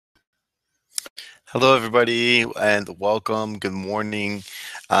Hello, everybody, and welcome. Good morning.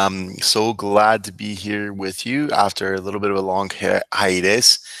 So glad to be here with you after a little bit of a long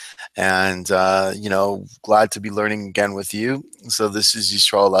hiatus, and glad to be learning again with you. So this is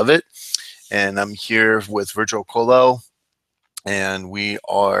Yisrael Levitt, and I'm here with Virtual Colo, and we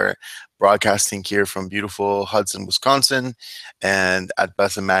are broadcasting here from beautiful Hudson, Wisconsin, and at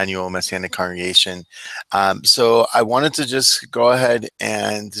Beth Emmanuel Messianic Congregation. So I wanted to just go ahead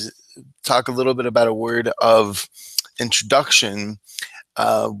and talk a little bit about a word of introduction,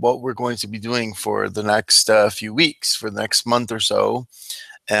 what we're going to be doing for the next few weeks, for the next month or so,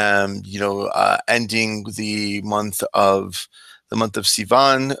 ending the month of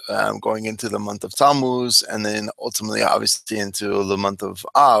Sivan, going into the month of Tammuz, and then ultimately, obviously, into the month of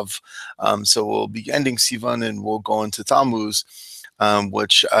Av. So we'll be ending Sivan and we'll go into Tammuz,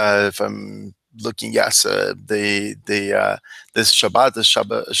 which, if I'm looking, yes, this Shabbat is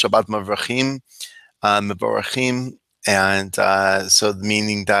Shabbat Mevorachim, and so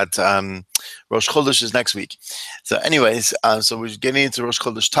meaning that Rosh Chodesh is next week. So anyways, so we're getting into Rosh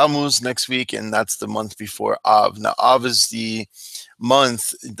Chodesh Tammuz next week, and that's the month before Av. Now, Av is the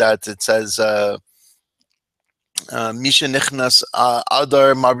month that it says, Misha Nichnas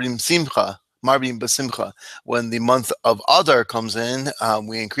Adar Marbim Simcha. Marbim Basimcha. When the month of Adar comes in,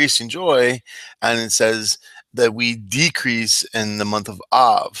 we increase in joy, and it says that we decrease in the month of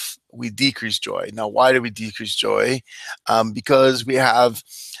Av. We decrease joy. Now, why do we decrease joy? Because we have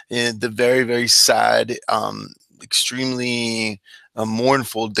the very, very sad, extremely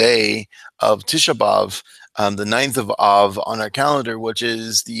mournful day of Tisha B'Av, the 9th of Av on our calendar, which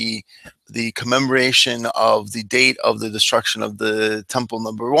is the commemoration of the date of the destruction of the temple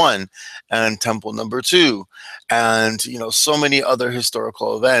number 1 and temple number 2, and so many other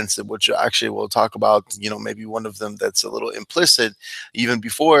historical events, which actually we'll talk about. Maybe one of them that's a little implicit even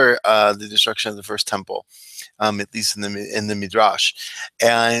before the destruction of the first temple, at least in the midrash.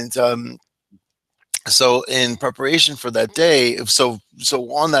 And so in preparation for that day, so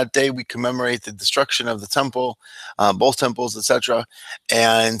on that day we commemorate the destruction of the temple, both temples, etc.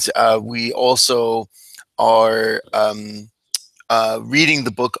 And we also are reading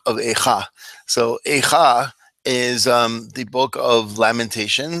the book of Eichah. So Eichah is the book of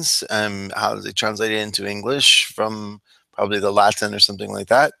Lamentations. How does it translate it into English from probably the Latin or something like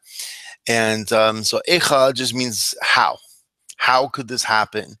that? And so Eichah just means how. How could this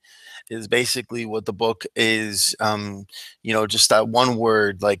happen? Is basically what the book is. Just that one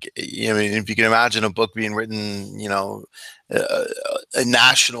word. Like, if you can imagine a book being written, a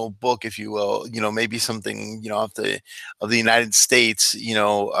national book, if you will, maybe something, of the United States,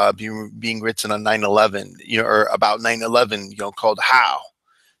 being written on 9/11, or about 9/11, called How.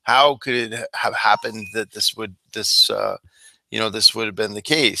 How could it have happened that this would have been the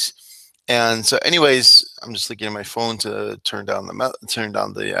case? And so, anyways, I'm just looking at my phone to turn down the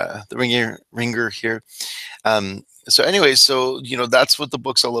ringer here. So, anyways, that's what the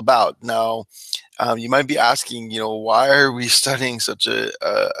book's all about. Now, you might be asking, why are we studying such a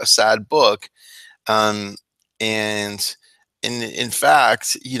sad book? And in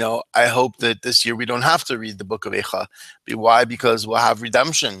fact, I hope that this year we don't have to read the book of Eichah. Why? Because we'll have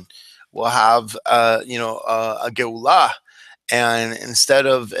redemption. We'll have, a geulah. And instead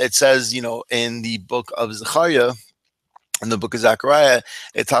of, it says, in the book of Zechariah, in the book of Zechariah,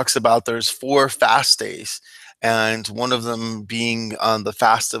 it talks about there's 4 fast days, and one of them being on the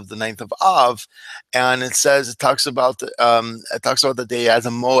fast of the 9th of Av. And it talks about the day as a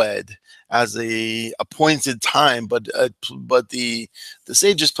moed, as a appointed time, but the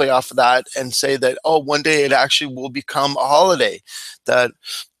sages play off of that and say that, one day it actually will become a holiday. That,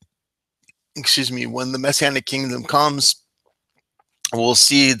 when the Messianic kingdom comes, we'll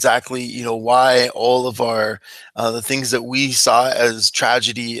see exactly, why all of our the things that we saw as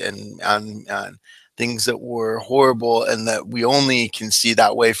tragedy and things that were horrible, and that we only can see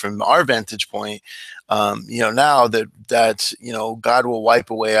that way from our vantage point. Now that God will wipe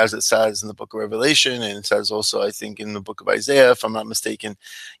away, as it says in the book of Revelation, and it says also, I think, in the book of Isaiah, if I'm not mistaken,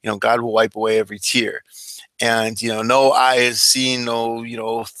 God will wipe away every tear. And no eye has seen,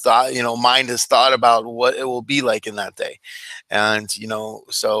 no thought, mind has thought about what it will be like in that day. And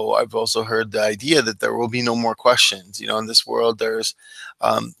so I've also heard the idea that there will be no more questions. In this world, there's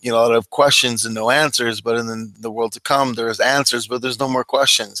a lot of questions and no answers, but in the world to come, there's answers, but there's no more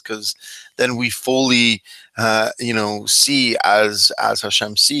questions, because then we fully see as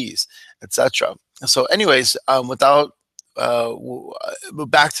Hashem sees, etc. So anyways,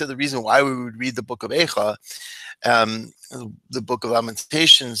 back to the reason why we would read the book of Eichah. um, the Book of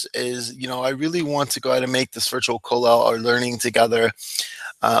Lamentations, is, I really want to go ahead and make this virtual kollel, or learning together,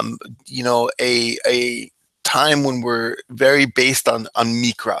 um, a time when we're very based on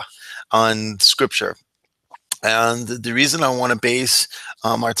mikra, on scripture. And the reason I want to base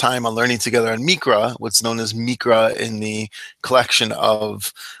our time on learning together on Mikra, what's known as Mikra in the collection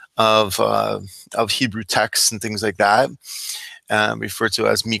of uh, of Hebrew texts and things like that, referred to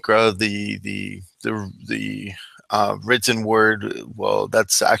as Mikra, the written word. Well,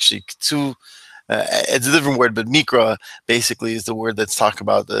 that's actually two. It's a different word, but Mikra basically is the word that's talked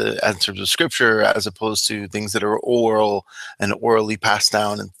about in terms of scripture, as opposed to things that are oral and orally passed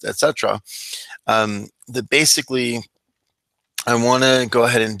down, etc. That basically, I want to go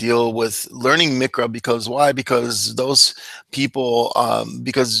ahead and deal with learning Mikra, because why? Because those people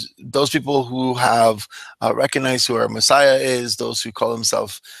who have recognized who our Messiah is, those who call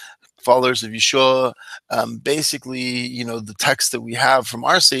themselves followers of Yeshua, basically, the texts that we have from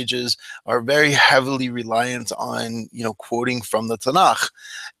our sages are very heavily reliant on, quoting from the Tanakh.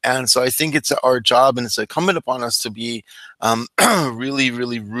 And so I think it's our job, and it's incumbent upon us to be really,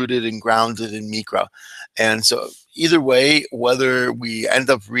 really rooted and grounded in Mikra. And so either way, whether we end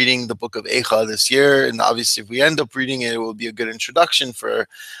up reading the book of Eichah this year, and obviously if we end up reading it, it will be a good introduction for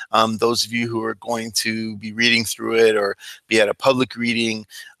those of you who are going to be reading through it, or be at a public reading,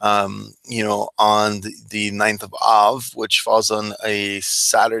 on the 9th of Av, which falls on a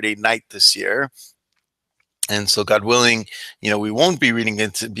Saturday night this year. And so, God willing, we won't be reading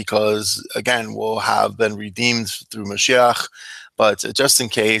it, because, again, we'll have been redeemed through Mashiach. But just in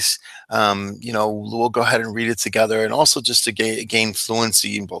case, we'll go ahead and read it together, and also just to gain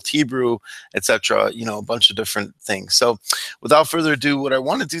fluency in both Hebrew, etc. A bunch of different things. So, without further ado, what I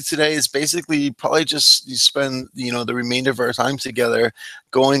want to do today is basically probably just spend the remainder of our time together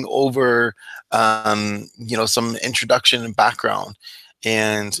going over some introduction and background.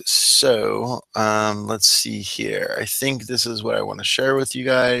 And so let's see here. I think this is what I want to share with you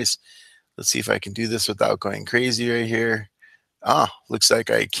guys. Let's see if I can do this without going crazy right here. Looks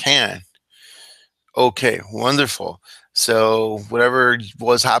like I can. Okay, wonderful. So whatever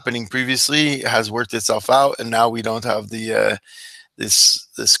was happening previously has worked itself out, and now we don't have the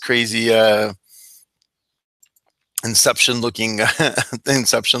this crazy inception looking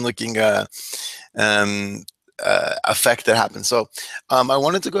effect that happens. So I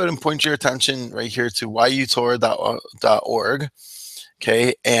wanted to go ahead and point your attention right here to yutorah.org.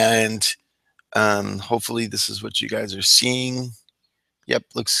 Okay, and hopefully this is what you guys are seeing. Yep,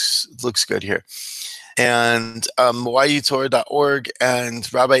 looks good here. And yutorah.org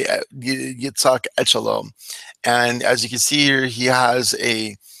and Rabbi Yitzhak Echolom. And as you can see here, he has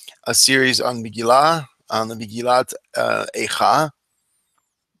a series on Megillah, on the Megillat Eichah.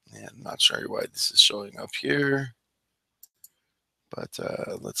 And I'm not sure why this is showing up here, but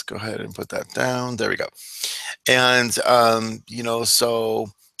let's go ahead and put that down. There we go. And so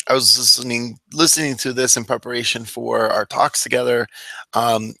I was listening to this in preparation for our talks together,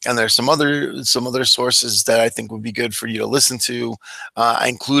 and there's some other sources that I think would be good for you to listen to. I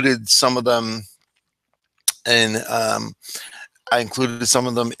included some of them in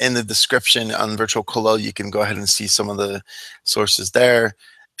the description on Virtual Kollel. You can go ahead and see some of the sources there.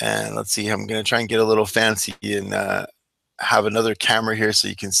 And let's see, I'm going to try and get a little fancy and have another camera here so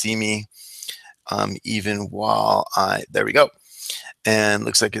you can see me even while there we go. And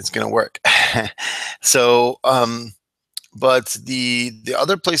looks like it's going to work. So, but the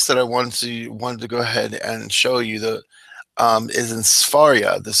other place that I wanted to go ahead and show you is in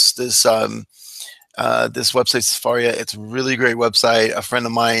Sefaria. This website, Sefaria, it's a really great website. A friend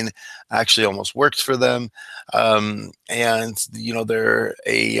of mine actually almost worked for them. And they're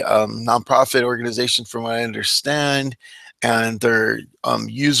a nonprofit organization from what I understand. And they're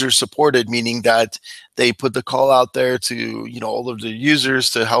user supported, meaning that they put the call out there to all of their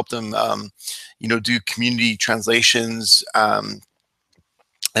users to help them do community translations. And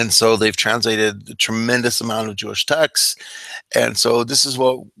so they've translated a tremendous amount of Jewish texts. And so this is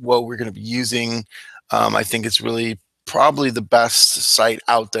what we're going to be using. I think it's really probably the best site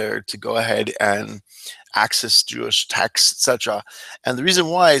out there to go ahead and access Jewish texts, etc. And the reason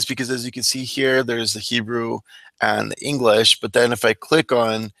why is because, as you can see here, there's the Hebrew and the English. But then if I click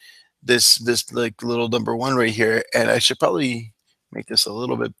on this like little number 1 right here, and I should probably make this a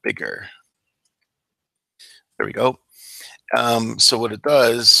little bit bigger. There we go. So what it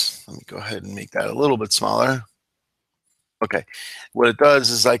does, let me go ahead and make that a little bit smaller. Okay, what it does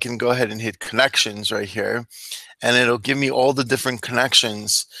is I can go ahead and hit connections right here, and it'll give me all the different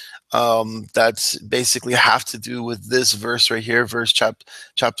connections that's basically have to do with this verse right here,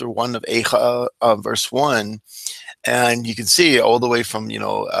 chapter 1 of Eichah, verse 1. And you can see all the way from,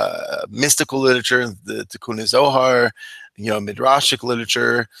 mystical literature, the Tikkun Zohar, midrashic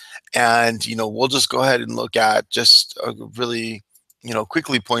literature. And, we'll just go ahead and look at just a really,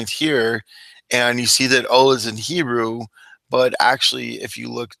 quickly point here. And you see that O is in Hebrew, but actually, if you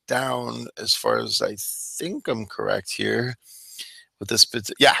look down, as far as I think I'm correct here, with this,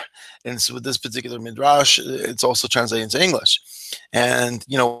 and so with this particular midrash, it's also translated into English. And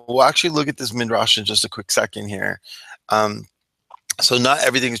we'll actually look at this midrash in just a quick second here. So not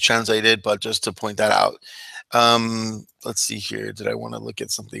everything is translated, but just to point that out. Let's see here. Did I want to look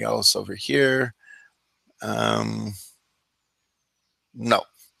at something else over here? No,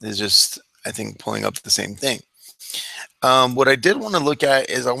 it's just, I think, pulling up the same thing. What I did want to look at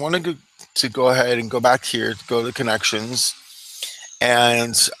is I want to go ahead and go back here, to go to connections.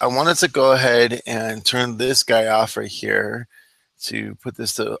 And I wanted to go ahead and turn this guy off right here to put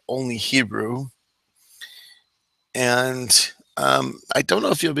this to only Hebrew. And I don't know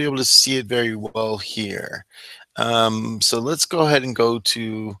if you'll be able to see it very well here. So let's go ahead and go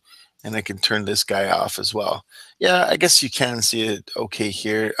to, and I can turn this guy off as well. Yeah, I guess you can see it okay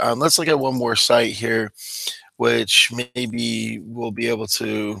here. Let's look at one more site here, which maybe we'll be able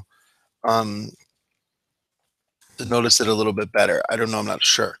to notice it a little bit better. I don't know, I'm not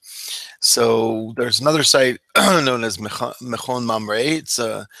sure. So there's another site known as Mechon Mamre. It's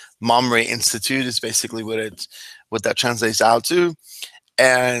a Mamre Institute is basically what that translates out to.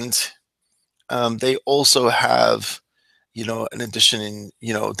 And they also have, an addition in,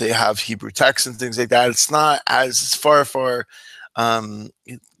 they have Hebrew text and things like that. It's not as far, far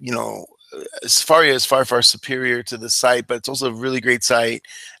superior to the site, but it's also a really great site.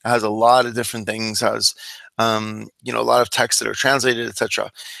 It has a lot of different things, has a lot of texts that are translated,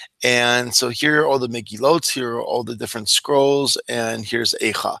 etc. And so here are all the Megillot, here are all the different scrolls, and here's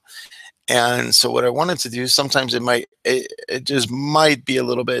Eichah. And so what I wanted to do, sometimes it just might be a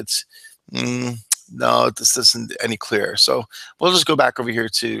little bit, no, this isn't any clearer. So we'll just go back over here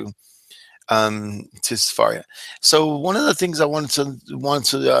to Sefaria. So one of the things I want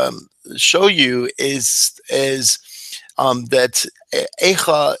to show you is that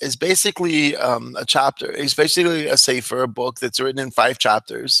Eichah is basically a chapter. It's basically a sefer, a book that's written in 5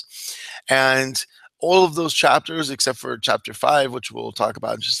 chapters, and all of those chapters, except for chapter 5, which we'll talk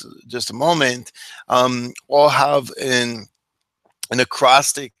about in just a moment, all have an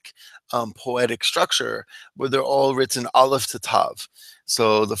acrostic poetic structure where they're all written aleph to tav.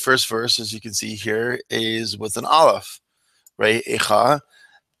 So the first verse, as you can see here, is with an aleph, right? Eichah.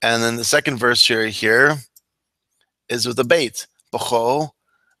 And then the second verse here is with a beit, b'cho,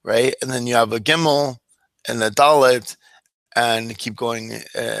 right? And then you have a gimel and a dalet, and keep going,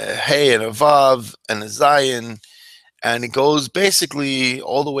 hey and a vav and a zayin, and it goes basically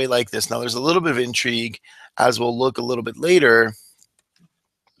all the way like this. Now there's a little bit of intrigue, as we'll look a little bit later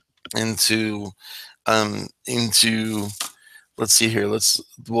into let's see here.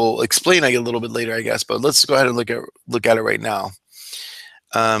 We'll explain a little bit later, I guess, but let's go ahead and look at it right now.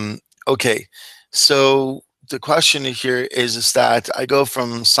 Okay, so the question here is that I go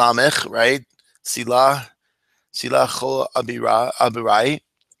from Samech, right? Sila Chol Abirai,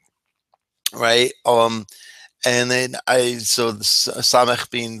 right? And then so the Samech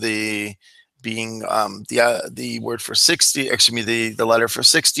being the word for 60, excuse me, the letter for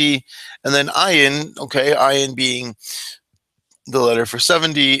 60, and then Ayin, okay, Ayin being the letter for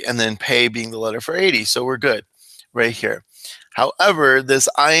 70, and then Pei being the letter for 80. So we're good right here. However, this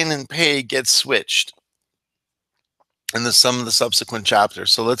Ayin and Pei gets switched in some of the subsequent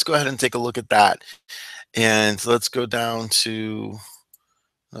chapters. So let's go ahead and take a look at that. And let's go down to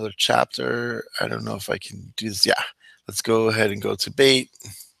another chapter. I don't know if I can do this. Yeah, let's go ahead and go to bait.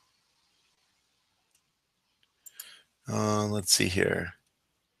 Let's see here.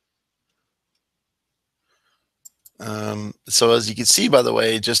 So as you can see, by the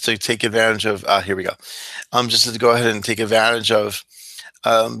way, just to take advantage of, here we go. Just to go ahead and take advantage of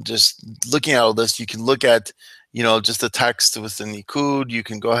just looking at all this, you can look at, just the text with the Nikud. You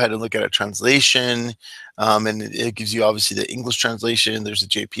can go ahead and look at a translation, and it gives you obviously the English translation. There's a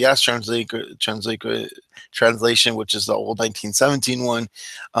JPS translation, which is the old 1917 one.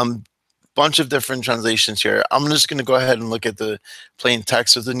 Bunch of different translations here. I'm just going to go ahead and look at the plain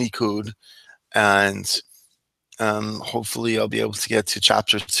text of the Nikud, and hopefully I'll be able to get to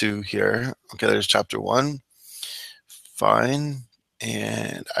chapter 2 here. Okay, there's chapter 1. Fine.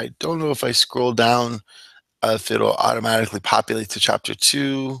 And I don't know if I scroll down if it'll automatically populate to chapter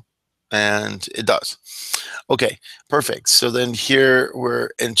 2. And it does. Okay, perfect. So then here we're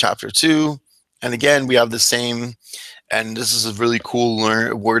in chapter 2. And again, we have the same, and this is a really cool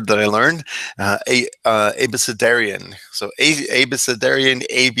word that I learned, abecedarian. So abecedarian,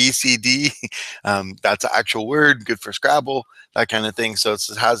 ABCD, that's an actual word, good for Scrabble, that kind of thing. So it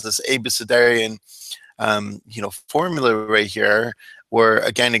has this abecedarian, formula right here, where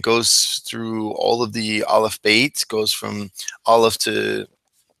again, it goes through all of the Aleph Beit, goes from Aleph to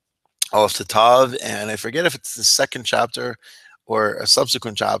Tav, and I forget if it's the second chapter or a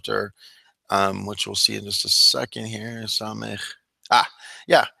subsequent chapter, which we'll see in just a second here. Samech.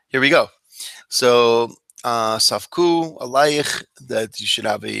 Yeah, here we go. So, Safku, Alayich, that you should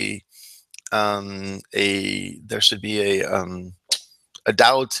have there should be a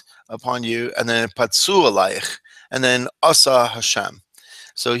doubt upon you, and then Patsu Alayich, and then Asa Hashem.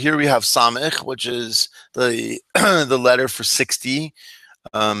 So here we have Samech, which is the the letter for 60.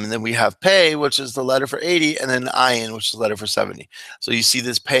 And then we have pay, which is the letter for 80, and then ayin, which is the letter for 70. So you see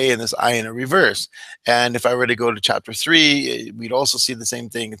this pay and this ayin are reversed. And if I were to go to chapter 3, we'd also see the same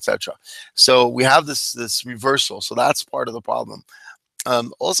thing, etc. So we have this reversal. So that's part of the problem.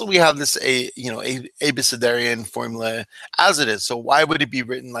 Also, we have this abecedarian formula as it is. So why would it be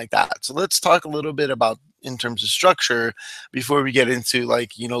written like that? So let's talk a little bit about in terms of structure before we get into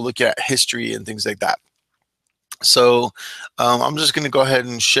look at history and things like that. So I'm just going to go ahead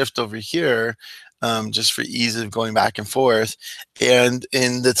and shift over here just for ease of going back and forth. And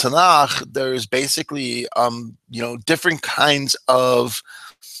in the Tanakh, there's basically, different kinds of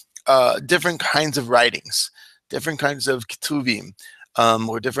writings, different kinds of ketuvim,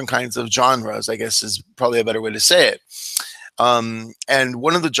 or different kinds of genres, I guess is probably a better way to say it. And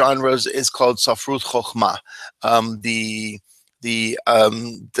one of the genres is called Safrut Chokhmah, the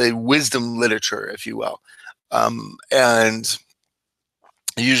wisdom literature, if you will. And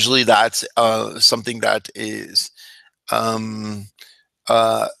usually that's something that is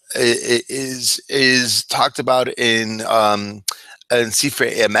is talked about in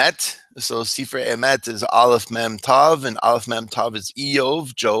Sifrei Emet. So Sifrei Emet is Aleph Mem Tav, and Aleph Mem Tav is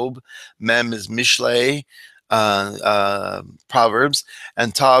Eov, Job. Mem is Mishlei, Proverbs,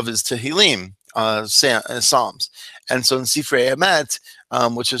 and Tav is Tehillim, Psalms. And so in Sifrei Emet,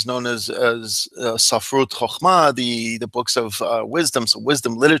 which is known as Safrut Chokhmah, the books of wisdom, so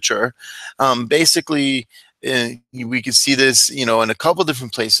wisdom literature, basically we could see this, in a couple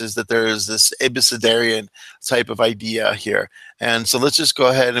different places, that there is this abecedarian type of idea here. And so let's just go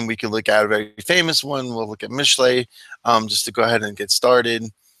ahead and we can look at a very famous one. We'll look at Mishlei, just to go ahead and get started.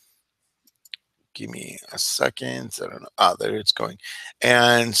 Give me a second. I don't know. There it's going.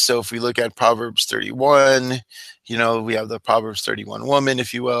 And so if we look at Proverbs 31, we have the Proverbs 31 woman,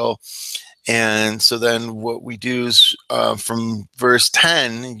 if you will. And so then what we do is from verse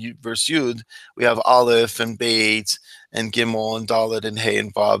 10, verse Yud, we have Aleph and Beit and Gimel and Dalet and Hey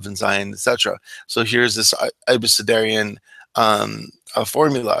and Vav and Zion, etc. So here's this abecedarian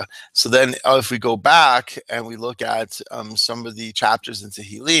formula. So then if we go back and we look at some of the chapters in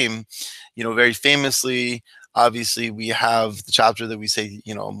Tehillim, very famously, obviously, we have the chapter that we say,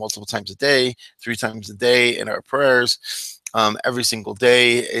 multiple times a day, 3 times a day in our prayers. Every single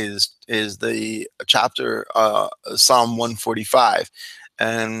day is the chapter Psalm 145.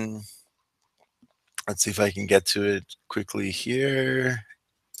 And let's see if I can get to it quickly here.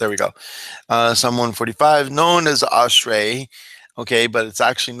 There we go. Psalm 145, known as Ashrei. Okay, but it's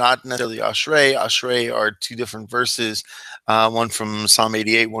actually not necessarily Ashrei. Ashrei are 2 different verses, one from Psalm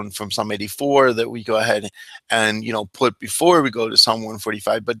 88, one from Psalm 84, that we go ahead and put before we go to Psalm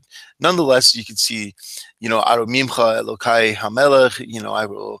 145. But nonetheless, you can see, Aro Mimcha Elokai Hamelech.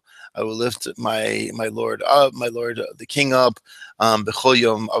 I will lift my Lord up, my Lord the King up. B'chol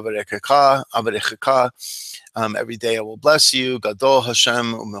yom avarechecha. Every day I will bless you. Gadol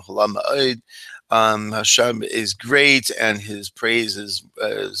Hashem u'mecholam ma'od. Hashem is great, and his praise is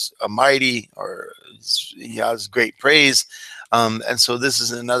mighty, or he has great praise. And so this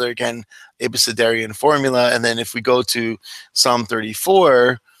is another, again, abecedarian formula. And then if we go to Psalm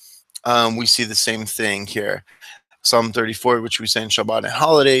 34, we see the same thing here. Psalm 34, which we say in Shabbat and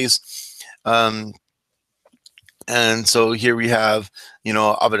holidays. And so here we have,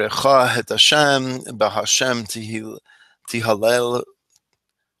 Avarecha het Hashem, b'Hashem tihalel,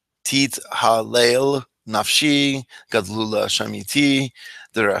 tit halel nafshi, gadlula shamiti,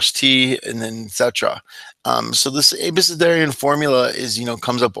 derashti, and then etc. So this abecedarian formula is,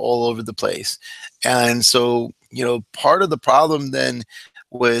 comes up all over the place. And so, part of the problem then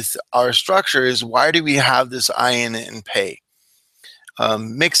with our structure is, why do we have this ayin and pay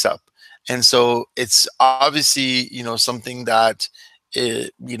mix up? And so it's obviously, something that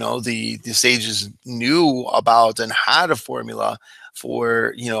you know, the sages knew about and had a formula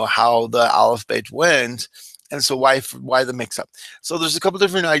for, you know, how the alphabet went. And so why the mix up? So there's a couple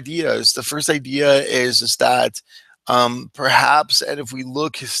different ideas. The first idea is that perhaps, and if we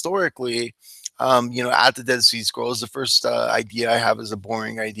look historically, you know, at the Dead Sea Scrolls, the first idea I have is a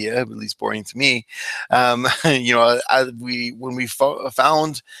boring idea, at least boring to me. You know, when we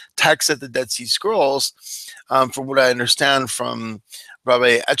found texts at the Dead Sea Scrolls, from what I understand from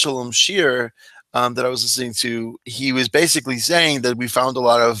Rabbi Echelon Shir, that I was listening to, he was basically saying that we found a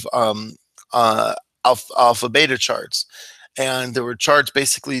lot of alpha beta charts. And there were charts,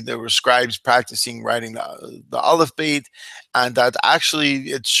 basically, there were scribes practicing writing the Aleph Beit, and that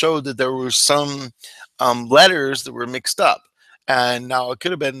actually it showed that there were some letters that were mixed up. And now it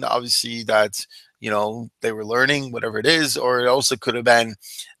could have been obviously that, you know, they were learning whatever it is, or it also could have been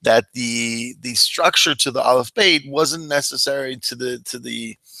that the structure to the Aleph Beit wasn't necessary to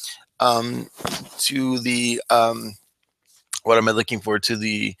the what am I looking for, to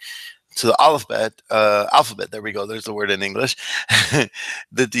the alphabet. There we go. There's the word in English.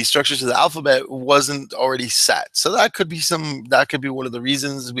 That the structure to the alphabet wasn't already set. So that could be one of the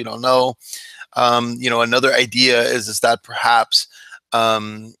reasons. We don't know. You know, another idea is that perhaps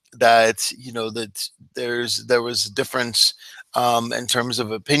that, you know, that there was a difference in terms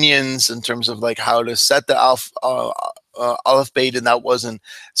of opinions, in terms of like how to set the Aleph Beit, and that wasn't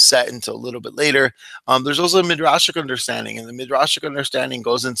set until a little bit later. There's also a midrashic understanding, and the midrashic understanding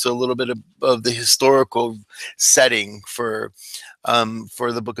goes into a little bit of the historical setting for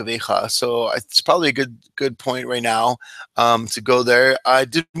the Book of Eichah. So it's probably a good point right now to go there. I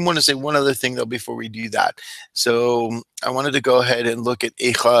did want to say one other thing though before we do that. So I wanted to go ahead and look at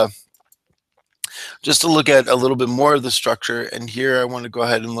Eichah, just to look at a little bit more of the structure. And here I want to go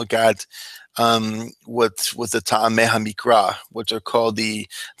ahead and look at with the Ta'ameh HaMikra, which are called the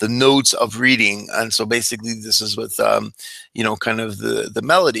notes of reading. And so basically this is with you know, kind of the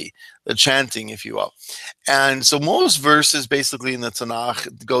melody, the chanting, if you will. And so most verses basically in the Tanakh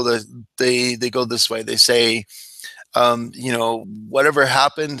they go this way. They say, you know, whatever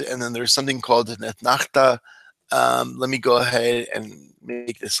happened, and then there's something called an etnachta. Let me go ahead and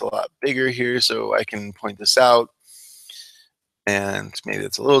make this a lot bigger here so I can point this out. And maybe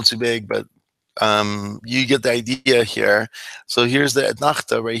it's a little too big, but you get the idea here. So here's the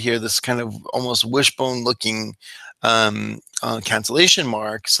etnachta right here, this kind of almost wishbone looking cancellation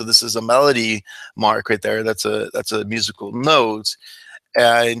mark. So this is a melody mark right there. That's a musical note.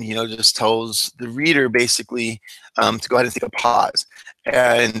 And, you know, just tells the reader basically to go ahead and take a pause.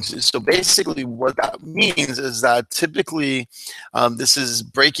 And so basically what that means is that typically this is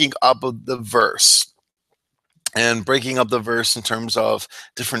breaking up of the verse, and breaking up the verse in terms of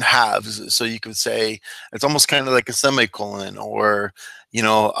different halves. So you could say it's almost kind of like a semicolon, or, you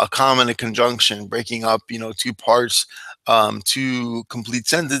know, a comma and a conjunction, breaking up, you know, two parts, two complete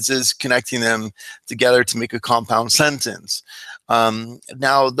sentences, connecting them together to make a compound sentence.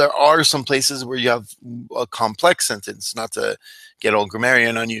 Now, there are some places where you have a complex sentence, not to get all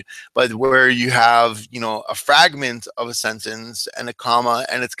grammarian on you, but where you have, you know, a fragment of a sentence and a comma,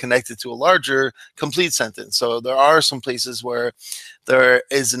 and it's connected to a larger complete sentence. So there are some places where there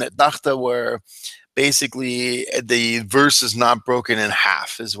is an etnachta where basically the verse is not broken in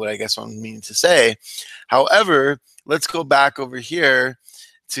half, is what I guess I'm meaning to say. However, let's go back over here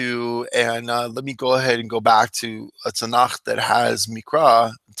to, and let me go ahead and go back to a Tanakh that has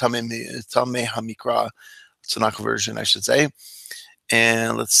Mikra, Tameh HaMikra, Tanakh version, I should say.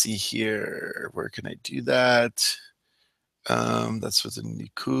 And let's see here, where can I do that? That's with the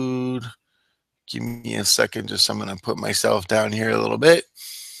Nikud. Give me a second, just I'm going to put myself down here a little bit.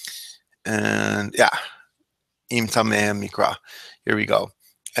 And yeah, Im Tameh Mikra. Here we go.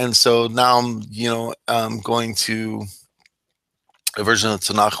 And so now I'm, you know, going to a version of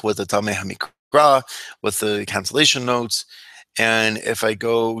Tanakh with the Tameh HaMikra, with the cancellation notes. And if I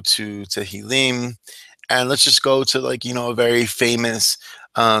go to Tehillim, and let's just go to, like, you know, a very famous,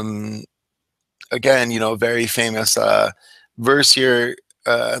 again, you know, very famous verse here.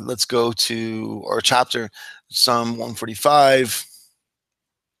 Let's go to, or chapter, Psalm 145.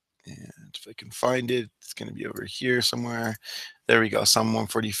 And if I can find it, it's going to be over here somewhere. There we go, Psalm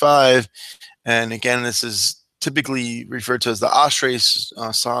 145. And again, this is typically referred to as the Ashrei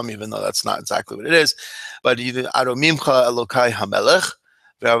Psalm, even though that's not exactly what it is. But either Adomimcha Elokai Hamelech,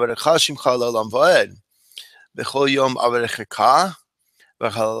 Ve'averecha Shimcha L'olam Va'ed, B'chol Yom Averechecha,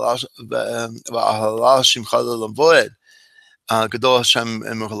 Ve'ahala Shimcha L'olam Va'ed, Gadol Hashem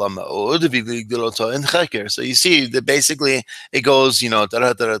Emuchalam Ma'od, V'gdiloto En Cheker. So you see that basically it goes, you know, da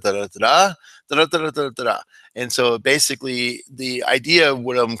da da da da da da da da da da da. And so basically, the idea of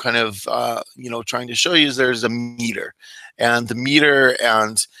what I'm kind of trying to show you is there's a meter, and the meter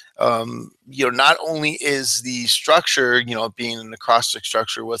and not only is the structure, being an acrostic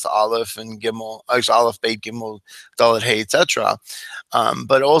structure with Aleph and Gimel, Aleph, Beit, Gimel, Dalet, Hey, etc.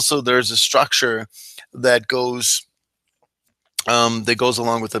 But also there's a structure that goes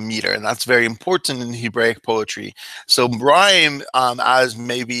along with a meter, and that's very important in Hebraic poetry. So rhyme, as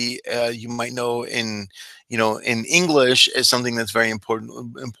maybe you might know in English, is something that's very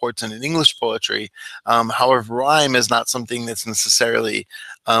important in English poetry. However, rhyme is not something that's necessarily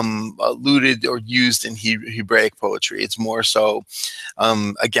alluded or used in Hebraic poetry. It's more so,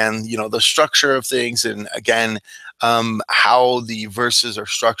 again, the structure of things, and again, how the verses are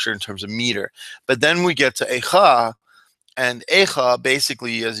structured in terms of meter. But then we get to Eichah. And Eichah,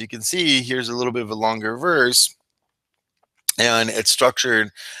 basically, as you can see, here's a little bit of a longer verse, and it's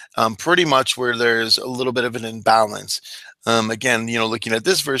structured pretty much where there's a little bit of an imbalance. Again, looking at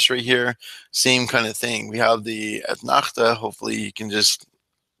this verse right here, same kind of thing. We have the Etnachta. Hopefully you can just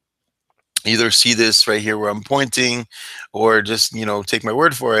either see this right here where I'm pointing, or just take my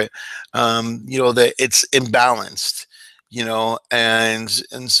word for it. That it's imbalanced,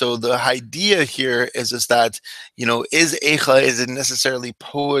 and so the idea here is that is Eichah, is it necessarily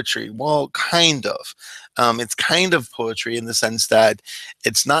poetry? Well, kind of. It's kind of poetry in the sense that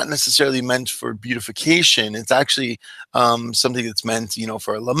it's not necessarily meant for beautification. It's actually something that's meant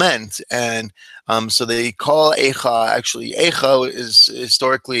for a lament. And so they call Eichah, actually Eichah is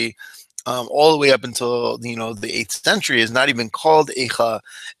historically all the way up until the 8th century is not even called Eichah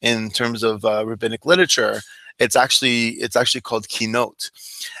in terms of rabbinic literature. It's actually called kinot,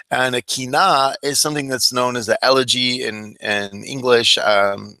 and a kina is something that's known as an elegy in English.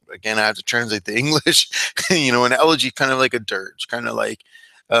 Again, I have to translate the English. An elegy, kind of like a dirge, kind of like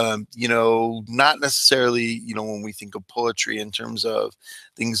not necessarily when we think of poetry in terms of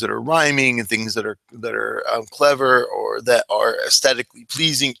things that are rhyming and things that are clever or that are aesthetically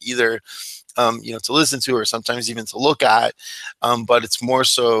pleasing, either to listen to or sometimes even to look at, but it's more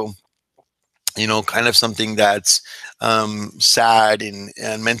so kind of something that's sad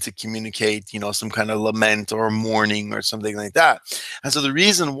and meant to communicate, some kind of lament or mourning or something like that. And so the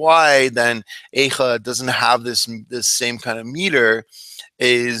reason why then Eichah doesn't have this same kind of meter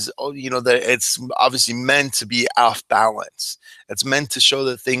is, that it's obviously meant to be off balance. It's meant to show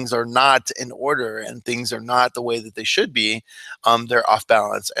that things are not in order and things are not the way that they should be. They're off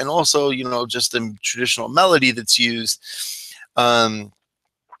balance. And also, just the traditional melody that's used,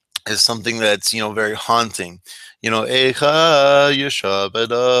 is something that's very haunting. Eicha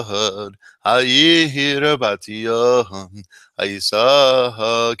yeshabedahad hayihira batiyaham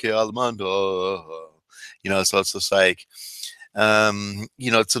hayisaha ke'almando. So it's just like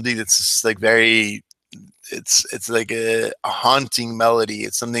it's something that's just like very, it's like a haunting melody.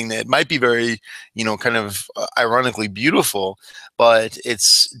 It's something that might be very, kind of ironically beautiful, but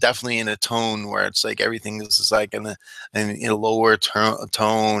it's definitely in a tone where it's like everything is just like in a lower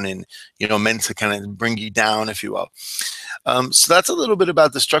tone, and meant to kind of bring you down, if you will. So that's a little bit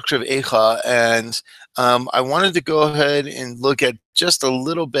about the structure of Eichah, and I wanted to go ahead and look at just a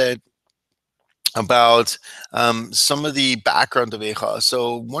little bit about some of the background of Eichah.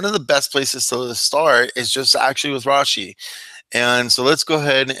 So one of the best places to start is just actually with Rashi. And so let's go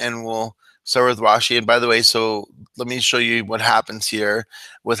ahead and we'll start with Rashi. And by the way, so let me show you what happens here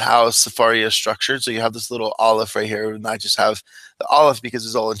with how Sefaria is structured. So you have this little Aleph right here, and I just have the Aleph because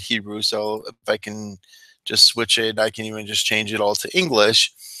it's all in Hebrew. So if I can just switch it, I can even just change it all to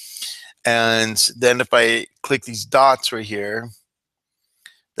English. And then if I click these dots right here,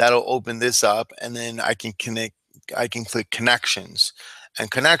 that'll open this up, and then I can click connections,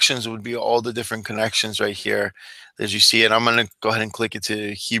 and connections would be all the different connections right here as you see it. I'm going to go ahead and click it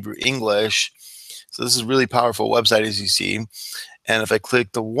to Hebrew English. So this is a really powerful website, as you see. And if I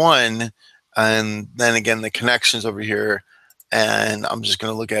click the one, and then again the connections over here, and I'm just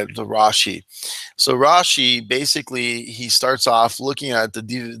going to look at the Rashi. So Rashi, basically, he starts off looking at the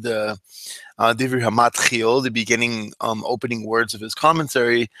Divrei Hamatchil, the beginning opening words of his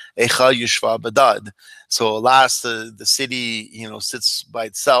commentary, Eicha Yushva Badad. So alas, the city sits by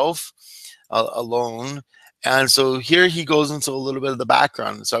itself, alone. And so here he goes into a little bit of the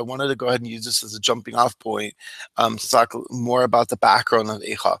background. So I wanted to go ahead and use this as a jumping off point to talk more about the background of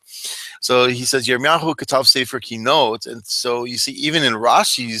Eicha. So he says, Yirmiyahu Katav Sefer Kinot. And so you see, even in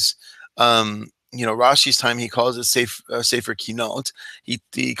Rashi's Rashi's time, he calls it Sefer Kinot.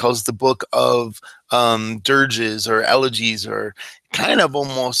 He calls it the book of dirges or elegies, or kind of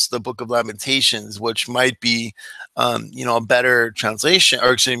almost the Book of Lamentations, which might be, a better translation,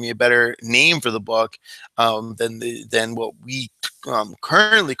 or excuse me, a better name for the book than what we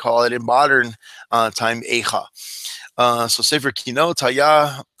currently call it in modern time, Eichah. So Sefer Kinot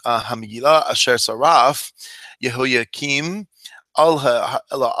Haya Hamigila Asher Saraf Yehoyakim Al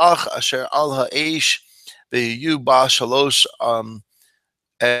Ha'ach Asher Al Ha'esh Ve'yu Ba Shalosh.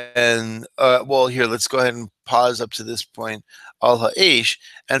 And well, here, let's go ahead and pause up to this point. Al Ha'esh.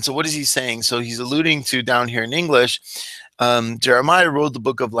 And so what is he saying? So he's alluding to down here in English, Jeremiah wrote the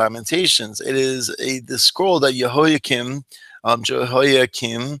Book of Lamentations. It is the scroll that Jehoiakim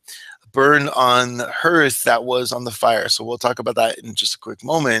burned on the hearth that was on the fire. So we'll talk about that in just a quick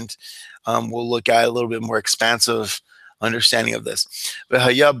moment. We'll look at a little bit more expansive understanding of this.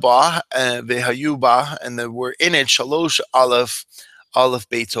 V'hayaba, and there were in it shalosh aleph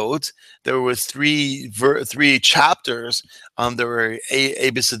beitot. There were three chapters. There were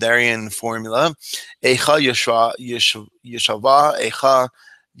a Abecedarian formula. Eichah Yeshava, Eichah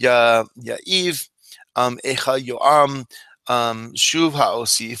Ya'iv, Eichah Yoam, Shuv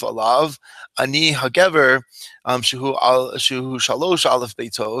Ha'osif Alav, Ani Hagever, Shuhu Shalosh Aleph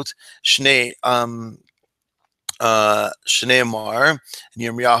Beitot, Shnei Mar,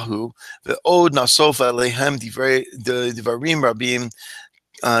 Yirmiyahu, Ve'od Nasof Alehem Divarim Rabim,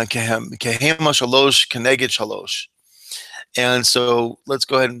 Kehema Shalosh, Keneged Shalosh. And so let's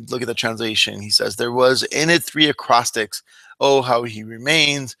go ahead and look at the translation. He says, there was in it 3 acrostics. Oh, how he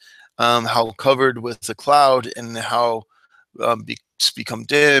remained, how covered with the cloud, and how become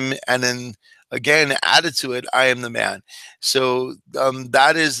dim, and then again added to it, I am the man. So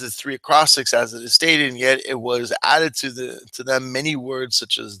that is the 3 acrostics as it is stated, and yet it was added to them many words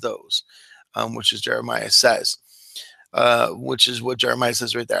such as those, which is Jeremiah says. Which is what Jeremiah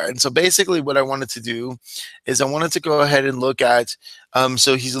says right there. And so basically what I wanted to do is I wanted to go ahead and look at,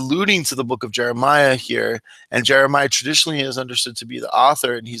 so he's alluding to the book of Jeremiah here, and Jeremiah traditionally is understood to be the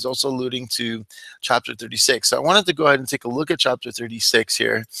author, and he's also alluding to chapter 36. So I wanted to go ahead and take a look at chapter 36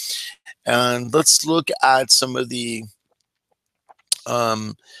 here, and let's look at some of the,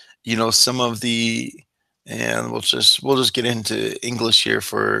 and we'll just get into English here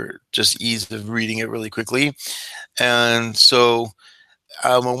for just ease of reading it really quickly. And so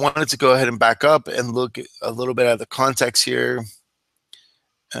I wanted to go ahead and back up and look a little bit at the context here.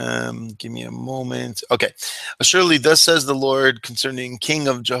 Give me a moment. Okay. Surely thus says the Lord concerning King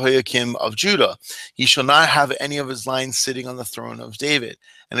of Jehoiakim of Judah, he shall not have any of his lines sitting on the throne of David,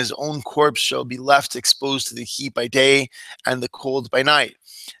 and his own corpse shall be left exposed to the heat by day and the cold by night.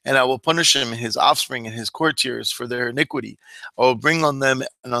 And I will punish him and his offspring and his courtiers for their iniquity. I will bring on them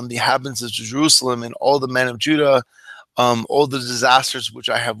and on the inhabitants of Jerusalem and all the men of Judah all the disasters which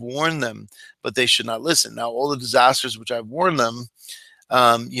I have warned them, but they should not listen. Now, all the disasters which I've warned them,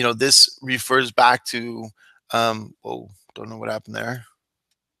 this refers back to, don't know what happened there.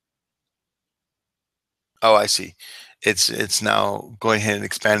 Oh, I see. It's now going ahead and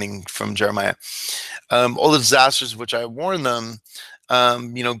expanding from Jeremiah. All the disasters which I warned them,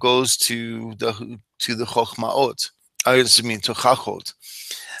 goes to the chokhmaot. To chachot.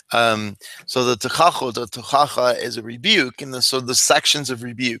 So the tuchacha is a rebuke, and so the sections of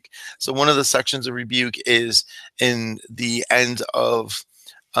rebuke. So one of the sections of rebuke is in the end of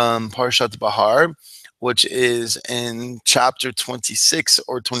Parshat Bahar, which is in chapter 26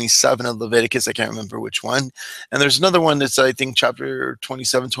 or 27 of Leviticus. I can't remember which one. And there's another one that's, I think, chapter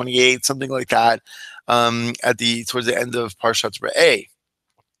 27, 28, something like that, towards the end of Parshat Re'eh.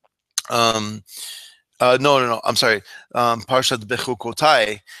 No, I'm sorry. Parshat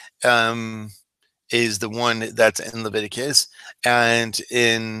Bechukotai is the one that's in Leviticus, and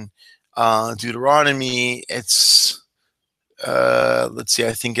in Deuteronomy, it's let's see.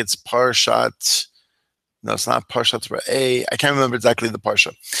 I think it's Parshat. No, it's not Parshat Re'eh. I can't remember exactly the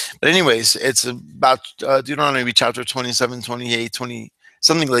Parsha. But anyways, it's about Deuteronomy chapter 27, 28, 20,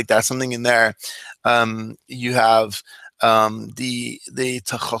 something like that, something in there. You have the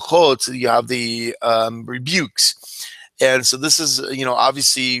tachachot, you have the rebukes. And so this is,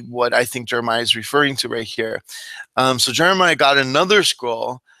 obviously what I think Jeremiah is referring to right here. So Jeremiah got another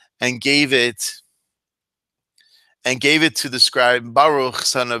scroll and gave it to the scribe Baruch,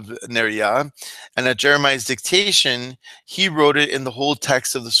 son of Neriah, and at Jeremiah's dictation, he wrote it in the whole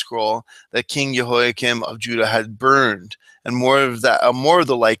text of the scroll that King Jehoiakim of Judah had burned, and more of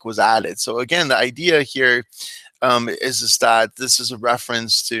the like was added. So again, the idea here is that this is a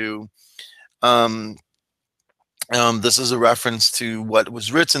reference to This is a reference to what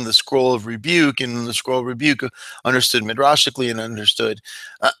was written, the scroll of rebuke, and the scroll of rebuke, understood midrashically and understood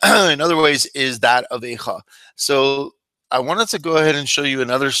in other ways, is that of Eichah. So I wanted to go ahead and show you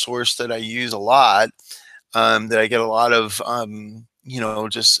another source that I use a lot, that I get a lot of,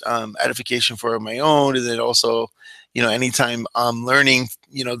 just edification for my own, and then also, anytime I'm learning,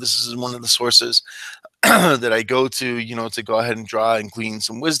 this is one of the sources that I go to go ahead and draw and glean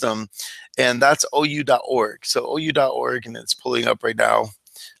some wisdom, and that's ou.org. So ou.org, and it's pulling up right now.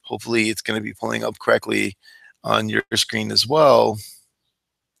 Hopefully it's going to be pulling up correctly on your screen as well.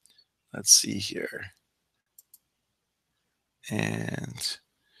 Let's see here. And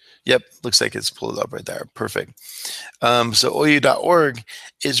yep, looks like it's pulled up right there. Perfect. So ou.org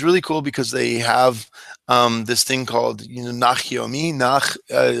is really cool because they have this thing called Nach Yomi. Nach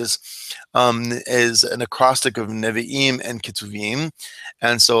is an acrostic of Nevi'im and Ketuvim,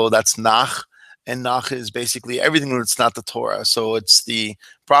 and so that's Nach. And Nach is basically everything that's not the Torah. So it's the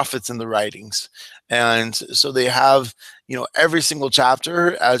prophets and the writings. And so they have, every single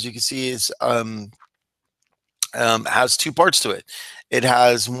chapter, as you can see, is has two parts to it. It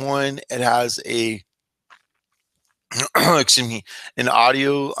has a excuse me, an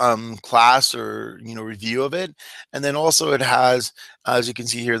audio class or review of it, and then also it has, as you can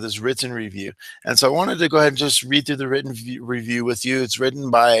see here, this written review. And so I wanted to go ahead and just read through the written review with you. It's written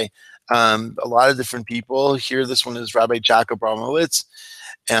by a lot of different people. Here, this one is Rabbi Jack Abramowitz,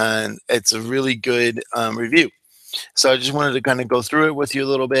 and it's a really good review. So I just wanted to kind of go through it with you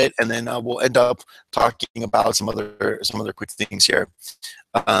a little bit, and then we'll end up talking about some other quick things here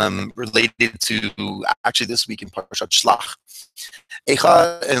related to actually this week in Parashat Shlach.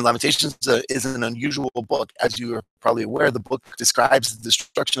 Eichah and Lamentations is an unusual book. As you are probably aware, the book describes the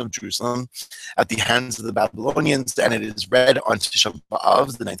destruction of Jerusalem at the hands of the Babylonians, and it is read on Tisha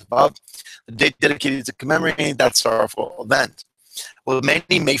B'Av, the 9th of Av, the day dedicated to commemorate that sorrowful event. What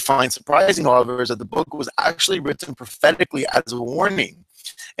many may find surprising, however, is that the book was actually written prophetically as a warning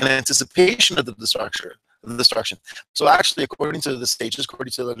in anticipation of the destruction. So actually, according to the stages,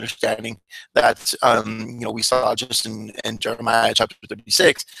 according to the understanding that we saw just in Jeremiah chapter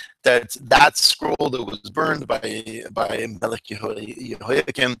 36, that scroll that was burned by Melech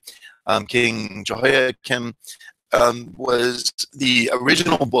Jehoiakim, King Jehoiakim, was the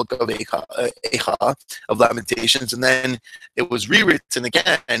original book of Eichah, of Lamentations, and then it was rewritten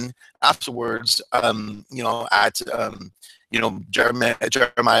again afterwards. At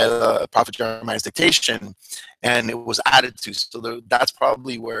Jeremiah, prophet Jeremiah's dictation, and it was added to. So that's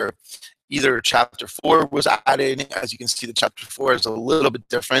probably where either chapter 4 was added. As you can see, the chapter 4 is a little bit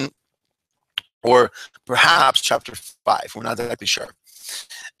different, or perhaps chapter 5. We're not exactly sure.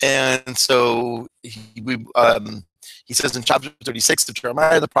 And so he says in chapter 36 of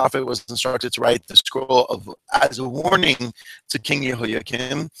Jeremiah, the prophet was instructed to write the scroll as a warning to King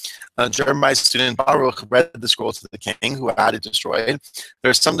Jehoiakim. Jeremiah's student Baruch read the scroll to the king, who had it destroyed.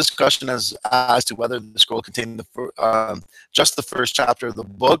 There's some discussion as to whether the scroll contained just the first chapter of the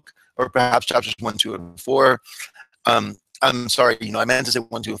book, or perhaps chapters 1, 2, and 4. I'm sorry, I meant to say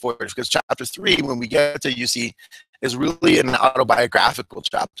 1, 2, and 4, because chapter 3, when we get to UC, is really an autobiographical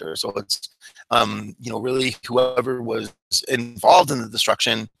chapter. So it's, really whoever was involved in the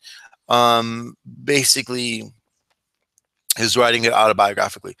destruction, basically is writing it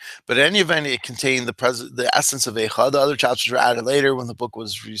autobiographically. But in any event, it contained the essence of Eichah. The other chapters were added later when the book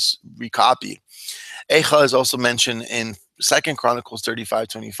was recopied. Eichah is also mentioned in 2 Chronicles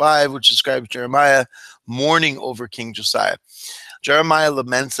 35:25, which describes Jeremiah mourning over King Josiah. Jeremiah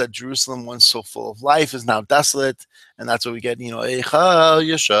laments that Jerusalem, once so full of life, is now desolate, and that's what we get. Eichah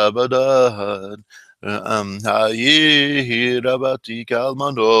yeshabadad,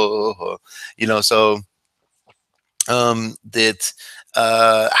 so that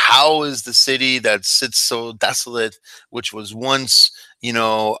how is the city that sits so desolate, which was once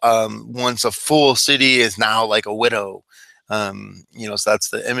once a full city, is now like a widow. So that's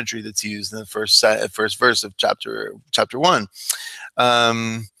the imagery that's used in the first verse of chapter 1.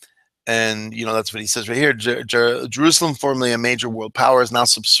 And that's what he says right here. Jerusalem, formerly a major world power, is now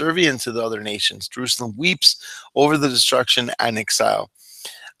subservient to the other nations. Jerusalem weeps over the destruction and exile.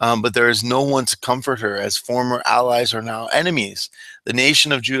 But there is no one to comfort her, as former allies are now enemies. The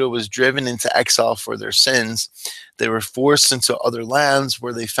nation of Judah was driven into exile for their sins. They were forced into other lands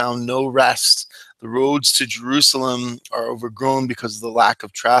where they found no rest. The roads to Jerusalem are overgrown because of the lack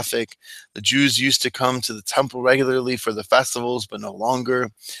of traffic. The Jews used to come to the temple regularly for the festivals, but no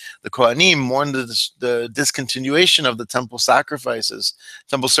longer. The Kohanim mourned the discontinuation of the temple services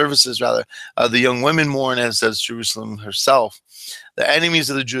rather. The young women mourn, as does Jerusalem herself. The enemies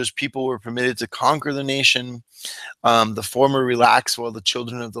of the Jewish people were permitted to conquer the nation. The former relaxed while the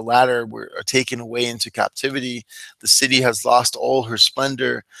children of the latter are taken away into captivity. The city has lost all her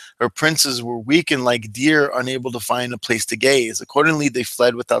splendor. Her princes were weakened like deer, unable to find a place to gaze. Accordingly, they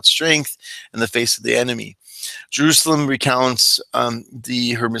fled without strength in the face of the enemy. Jerusalem recounts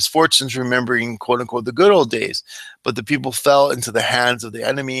her misfortunes, remembering, quote unquote, the good old days. But the people fell into the hands of the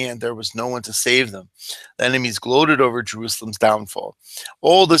enemy, and there was no one to save them. The enemies gloated over Jerusalem's downfall.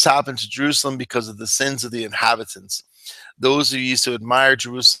 All this happened to Jerusalem because of the sins of the inhabitants. Those who used to admire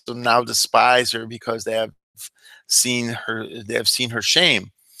Jerusalem now despise her because they have seen her. They have seen her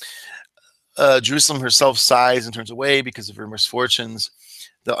shame. Jerusalem herself sighs and turns away because of her misfortunes.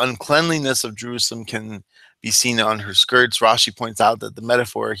 The uncleanliness of Jerusalem can be seen on her skirts. Rashi points out that the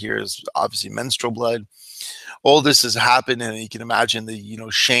metaphor here is obviously menstrual blood. All this has happened, and you can imagine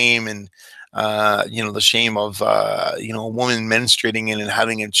the shame and the shame of a woman menstruating in and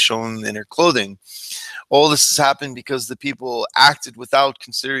having it shown in her clothing. All this has happened because the people acted without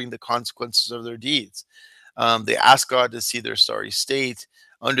considering the consequences of their deeds. They asked God to see their sorry state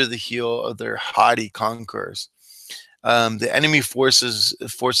under the heel of their haughty conquerors. The enemy forces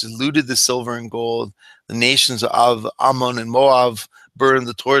looted the silver and gold. The nations of Ammon and Moab burned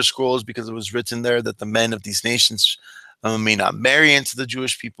the Torah scrolls because it was written there that the men of these nations may not marry into the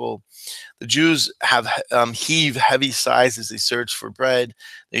Jewish people. The Jews have heaved heavy sighs as they search for bread.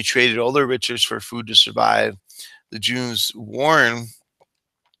 They traded all their riches for food to survive. The Jews warn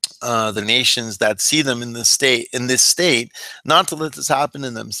the nations that see them in this state, not to let this happen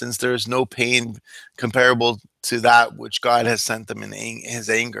in them, since there is no pain comparable to that which God has sent them in his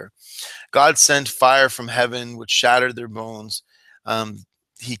anger. God sent fire from heaven, which shattered their bones.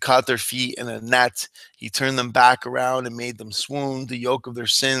 He caught their feet in a net. He turned them back around and made them swoon. The yoke of their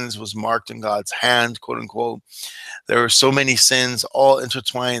sins was marked in God's hand, quote unquote. There were so many sins all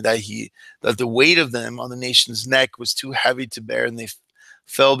intertwined that the weight of them on the nation's neck was too heavy to bear, and they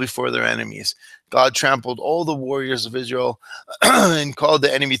fell before their enemies. God trampled all the warriors of Israel and called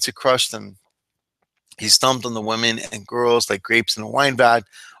the enemy to crush them. He stomped on the women and girls like grapes in a wine vat.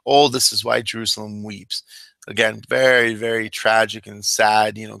 All this is why Jerusalem weeps. Again, very, very tragic and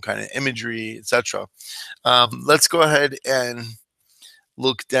sad, kind of imagery, etc. Let's go ahead and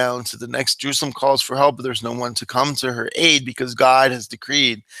look down to the next. Jerusalem calls for help, but there's no one to come to her aid because God has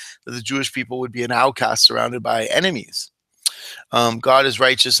decreed that the Jewish people would be an outcast surrounded by enemies. God is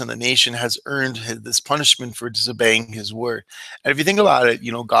righteous, and the nation has earned this punishment for disobeying his word. And if you think about it,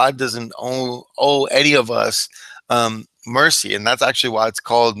 God doesn't owe any of us mercy, and that's actually why it's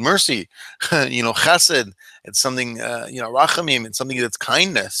called mercy. Chesed. It's something, rachamim. It's something that's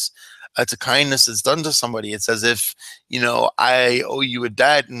kindness. It's a kindness that's done to somebody. It's as if, I owe you a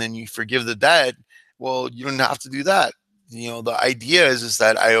debt, and then you forgive the debt. Well, you don't have to do that. The idea is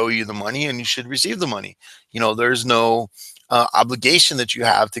that I owe you the money, and you should receive the money. There's no obligation that you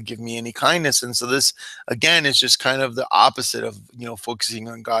have to give me any kindness. And so this, again, is just kind of the opposite of, focusing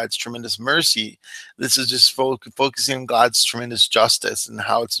on God's tremendous mercy. This is just focusing on God's tremendous justice and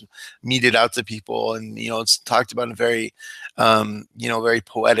how it's meted out to people. And, it's talked about in very, very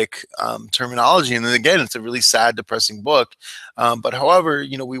poetic terminology. And then again, it's a really sad, depressing book. But however,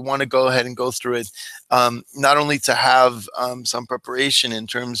 we want to go ahead and go through it, not only to have some preparation in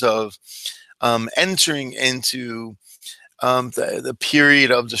terms of entering into the period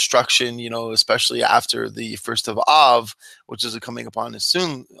of destruction, especially after the first of Av, which is coming upon us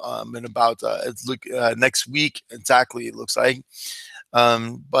soon, in about next week exactly, it looks like,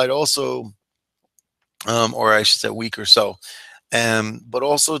 but also, or I should say, a week or so, but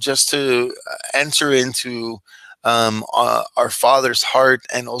also just to enter into our Father's heart,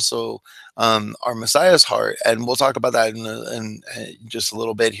 and also our Messiah's heart, and we'll talk about that in just a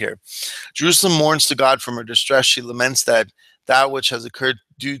little bit here. Jerusalem mourns to God from her distress. She laments that which has occurred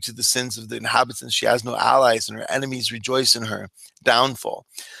due to the sins of the inhabitants. She has no allies, and her enemies rejoice in her downfall.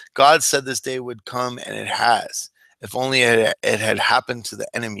 God said this day would come, and it has. If only it had happened to the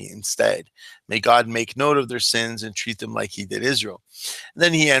enemy instead. May God make note of their sins and treat them like he did Israel. And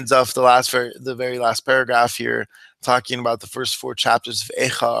then he ends off the very last paragraph here, talking about the first 4 chapters of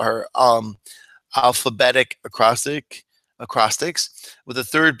Eichah, her alphabetic acrostics, with the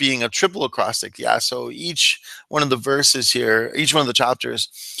third being a triple acrostic. Yeah, so each one of the verses here, each one of the chapters,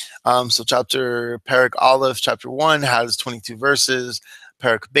 so chapter Perek Aleph, chapter 1 has 22 verses.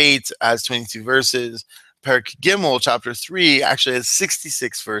 Perek Beit has 22 verses. Perek Gimel, chapter 3, actually has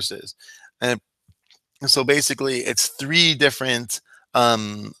 66 verses. And so basically, it's 3 different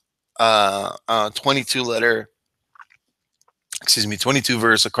 22 letter excuse me, 22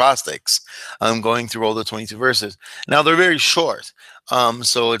 verse acrostics, going through all the 22 verses. Now they're very short,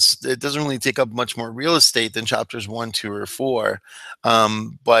 so it doesn't really take up much more real estate than chapters 1, 2, or 4.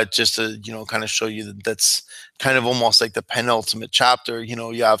 But just to kind of show you that that's kind of almost like the penultimate chapter.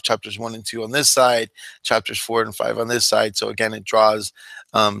 You have chapters 1 and 2 on this side, chapters 4 and 5 on this side. So again, it draws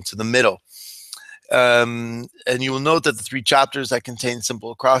to the middle. And you will note that the 3 chapters that contain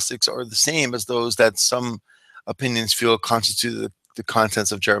simple acrostics are the same as those that some opinions feel constitute the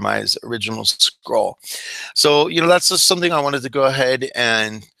contents of Jeremiah's original scroll. So, that's just something I wanted to go ahead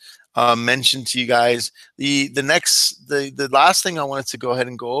and mention to you guys. The last thing I wanted to go ahead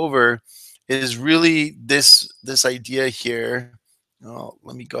and go over is really this idea here. Oh,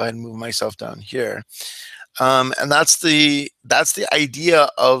 let me go ahead and move myself down here. And that's the idea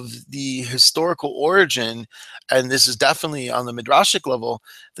of the historical origin, and this is definitely on the midrashic level,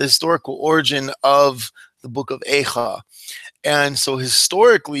 the historical origin of the book of Eichah. And so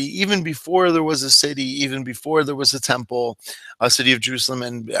historically, even before there was a city, even before there was a temple, a city of Jerusalem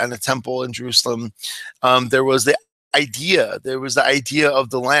and a temple in Jerusalem, there was the idea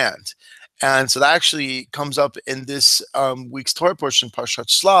of the land. And so that actually comes up in this week's Torah portion, Parshat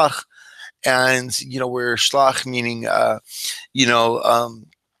Shlach. And where shlach meaning shlach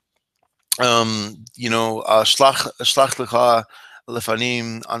lecha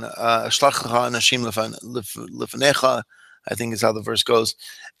lefanim shlach lecha anashim lefanecha, I think is how the verse goes.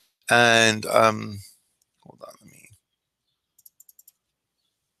 And hold on,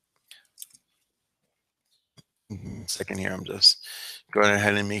 let me second here. I'm just going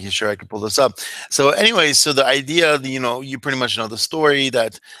ahead and making sure I can pull this up. So anyway, so the idea, you pretty much know the story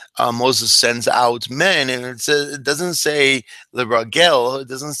that Moses sends out men, and it doesn't say lebragel, it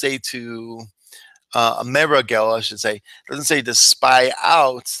doesn't say to meragel, I should say. It doesn't say to spy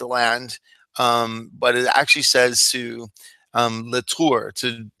out the land, but it actually says to letour,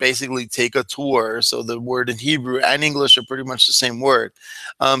 to basically take a tour. So the word in Hebrew and English are pretty much the same word.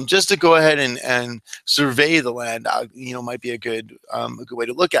 Just to go ahead and survey the land, might be a good way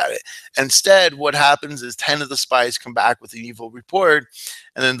to look at it. Instead, what happens is 10 of the spies come back with an evil report,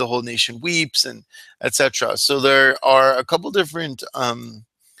 and then the whole nation weeps, and etc. So there are a couple different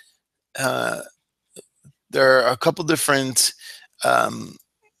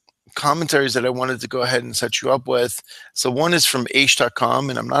commentaries that I wanted to go ahead and set you up with. So one is from Aish.com,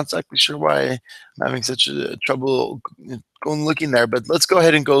 and I'm not exactly sure why I'm having such a trouble going looking there, but let's go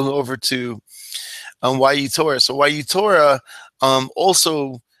ahead and go over to YU Torah. So YU Torah,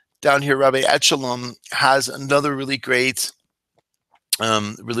 also down here, Rabbi Echelon has another really great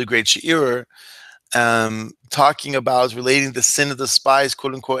shi'ur, talking about relating the sin of the spies,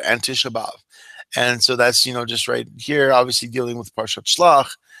 quote unquote, and Tisha B'Av. And so that's, just right here, obviously dealing with Parshat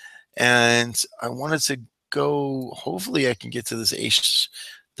Shlach. And I wanted to go, hopefully I can get to this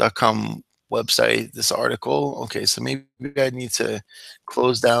Aish.com website, this article. Okay, so maybe I need to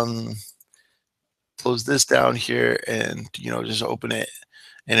close this down here and, just open it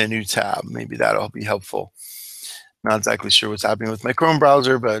in a new tab. Maybe that'll be helpful. Not exactly sure what's happening with my Chrome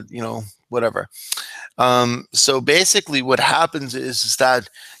browser, but, whatever. So basically what happens is that,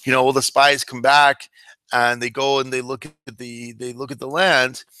 all the spies come back and they go and they look at the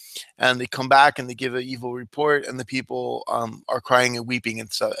land, and they come back and they give an evil report, and the people are crying and weeping and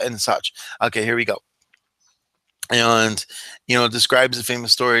such. Okay, here we go. And describes the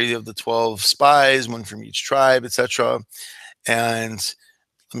famous story of the 12 spies, one from each tribe, etc. And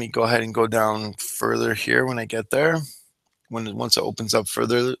let me go ahead and go down further here when I get there, once it opens up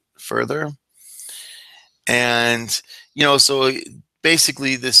further. And so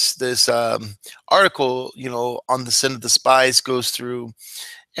basically this article on the sin of the spies goes through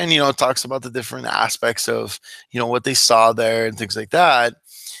and talks about the different aspects of what they saw there and things like that.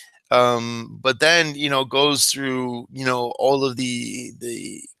 But then goes through all of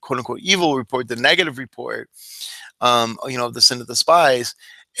the quote unquote evil report, the negative report, of the sin of the spies.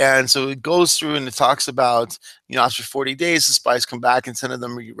 And so it goes through and it talks about, after 40 days, the spies come back and 10 of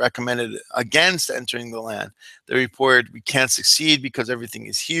them recommended against entering the land. They report, we can't succeed because everything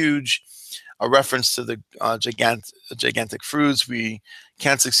is huge. A reference to the gigantic fruits. We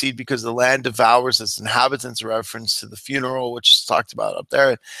can't succeed because the land devours its inhabitants. A reference to the funeral, which is talked about up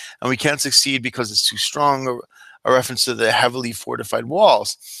there. And we can't succeed because it's too strong. A reference to the heavily fortified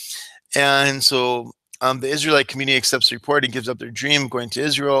walls. And so the Israelite community accepts the report and gives up their dream of going to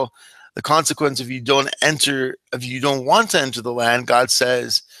Israel. The consequence, if you don't want to enter the land, God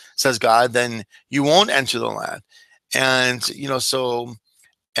says God, then you won't enter the land. And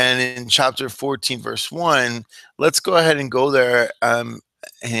and in chapter 14, verse 1, let's go ahead and go there, and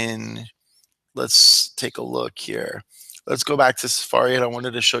let's take a look here. let's go back to Safari, and I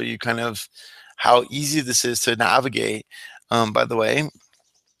wanted to show you kind of how easy this is to navigate, by the way.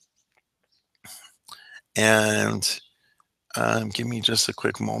 And give me just a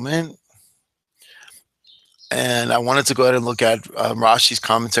quick moment. And I wanted to go ahead and look at Rashi's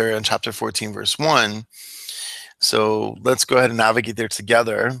commentary on chapter 14, verse 1. So let's go ahead and navigate there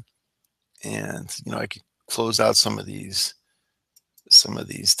together. And, you know, I could close out some of these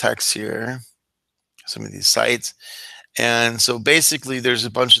texts here, some of these sites. And so basically there's a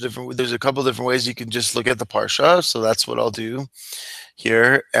couple different ways you can just look at the Parsha. So that's what I'll do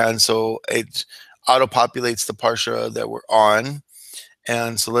here. And so it auto-populates the Parsha that we're on.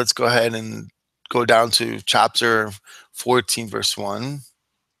 And so let's go ahead and go down to chapter 14, verse 1.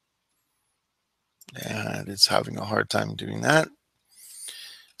 And it's having a hard time doing that.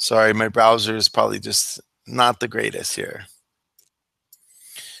 Sorry, my browser is probably just not the greatest here.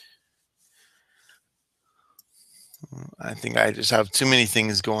 I think I just have too many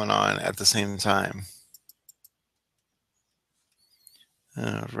things going on at the same time.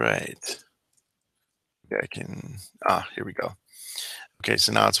 All right. I can, here we go. Okay,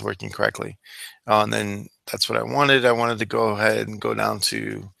 so now it's working correctly. And then that's what I wanted. I wanted to go ahead and go down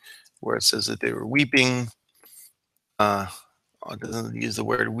to where it says that they were weeping. It doesn't use the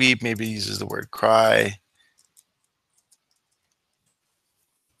word weep, maybe it uses the word cry.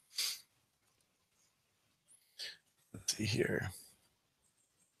 Let's see here.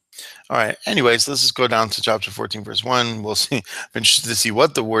 All right, anyways, let's just go down to chapter 14, verse 1. We'll see. I'm interested to see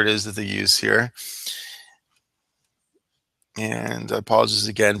what the word is that they use here. And apologies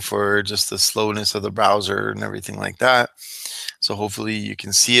again for just the slowness of the browser and everything like that. So hopefully you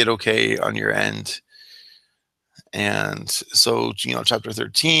can see it okay on your end. And so, you know, chapter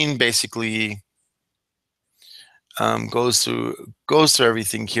 13 basically goes through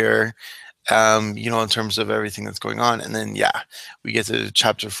everything here, you know, in terms of everything that's going on. And then, yeah, we get to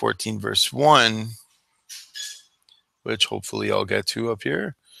chapter 14, verse 1, which hopefully I'll get to up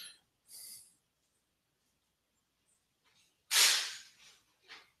here.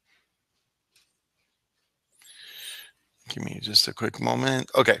 Give me just a quick moment.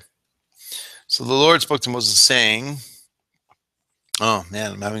 Okay. So the Lord spoke to Moses saying, oh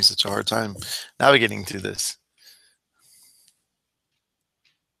man, I'm having such a hard time navigating through this.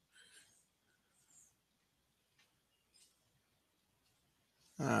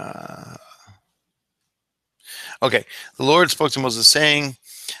 Okay, the Lord spoke to Moses saying,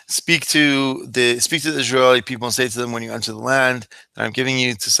 speak to the Israeli people and say to them, when you enter the land that I'm giving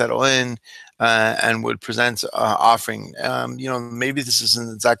you to settle in, and would present offering. You know, maybe this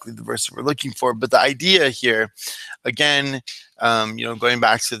isn't exactly the verse that we're looking for, but the idea here, again, you know, going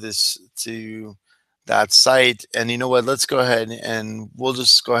back to that site, and you know what, let's go ahead and we'll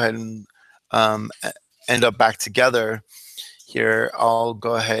just go ahead and end up back together here. I'll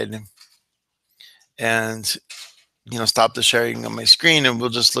go ahead and, you know, stop the sharing on my screen, and we'll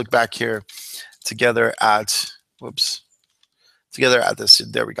just look back here together at, together at this.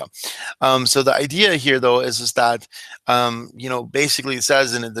 There we go. So the idea here, though, is that, you know, basically it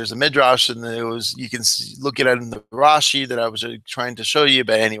says, and there's a midrash, and you can look at it in the Rashi that I was trying to show you.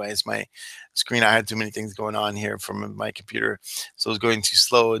 But anyways, my screen, I had too many things going on here from my computer, so it was going too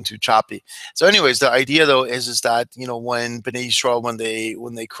slow and too choppy. So anyways, the idea, though, is that, you know, when Bnei Yisrael,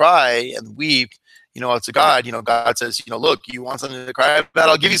 when they cry and weep, you know, to God, you know, God says, you know, look, you want something to cry about,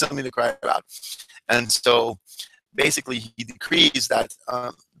 I'll give you something to cry about. And so basically he decrees that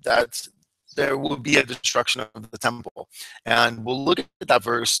that there will be a destruction of the temple. And we'll look at that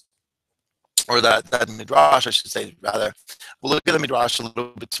verse, or that midrash, I should say, rather. We'll look at the midrash a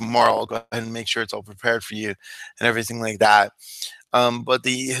little bit tomorrow. I'll go ahead and make sure it's all prepared for you and everything like that. But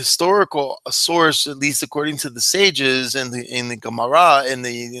the historical source, at least according to the sages in the Gemara, in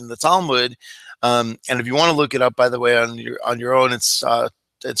the Talmud, and if you want to look it up, by the way, on your own, it's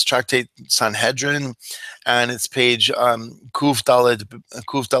Tractate Sanhedrin, and it's page Kuf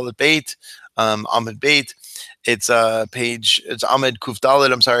Dalet Beit, Amud Beit. It's it's Amud Kuf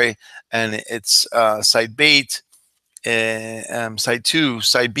Dalet, I'm sorry, and it's side Beit, side 2,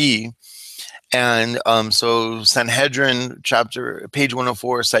 side B. And so Sanhedrin chapter, page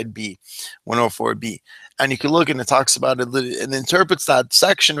 104, side B, 104b. And you can look, and it talks about it and interprets that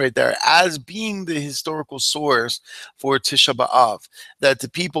section right there as being the historical source for Tisha B'Av, that the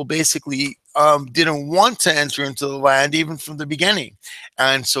people basically didn't want to enter into the land even from the beginning.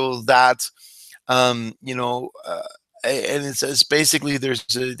 And so that, you know, and it says basically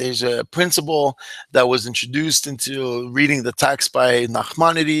there's a principle that was introduced into reading the text by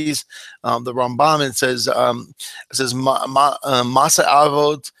Nachmanides, the Rambam. It says Masa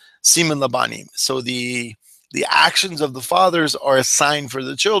Avot Siman Labanim. So the the actions of the fathers are a sign for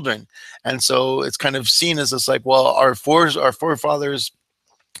the children. And so it's kind of seen as this like, well, our forefathers,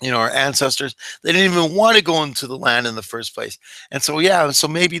 our ancestors, they didn't even want to go into the land in the first place. And so, yeah, so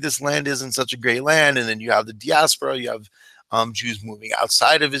maybe this land isn't such a great land. And then you have the diaspora, you have Jews moving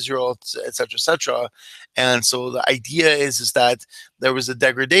outside of Israel, et cetera, et cetera. And so the idea is that there was a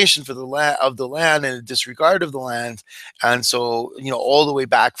degradation for the land of the land and a disregard of the land. And so, all the way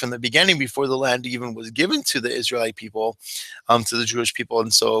back from the beginning, before the land even was given to the Israelite people, to the Jewish people.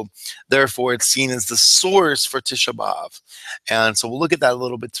 And so therefore it's seen as the source for Tisha B'Av. And so we'll look at that a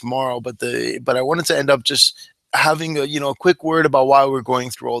little bit tomorrow. But I wanted to end up just having a quick word about why we're going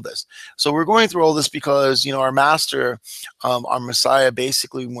through all this. So we're going through all this because our master, our Messiah,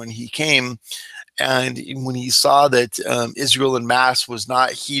 basically when he came and when he saw that Israel en masse was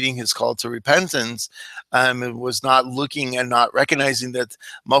not heeding his call to repentance, it was not looking and not recognizing that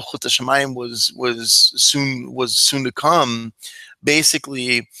Malchut Hashemayim was soon to come.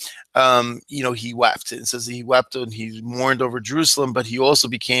 Basically, he wept. It says he wept and he mourned over Jerusalem, but he also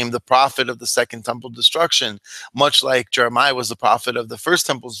became the prophet of the second temple destruction, much like Jeremiah was the prophet of the first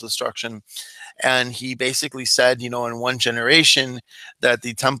temple's destruction. And he basically said, in one generation that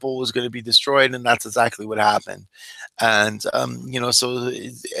the temple was going to be destroyed, and that's exactly what happened. And so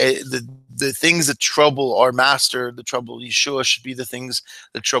the things that trouble our master, the trouble Yeshua, should be the things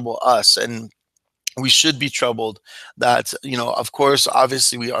that trouble us. And we should be troubled that, of course,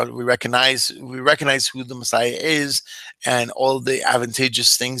 obviously we recognize who the Messiah is and all the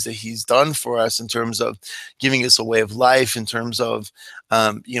advantageous things that he's done for us in terms of giving us a way of life, in terms of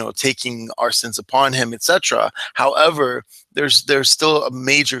taking our sins upon him, etc. However, there's still a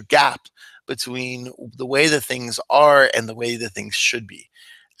major gap between the way that things are and the way that things should be.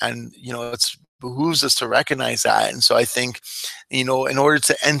 And it's behooves us to recognize that. And so I think, in order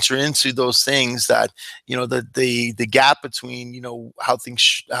to enter into those things, that the gap between how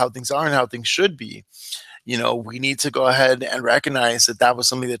things are and how things should be, we need to go ahead and recognize that was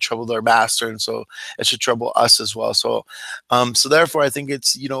something that troubled our master, and so it should trouble us as well. So therefore I think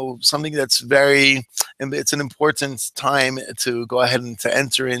it's something that's it's an important time to go ahead and to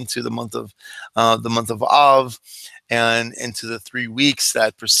enter into the month of Av, and into the 3 weeks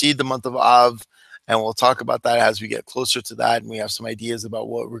that precede the month of Av. And we'll talk about that as we get closer to that, and we have some ideas about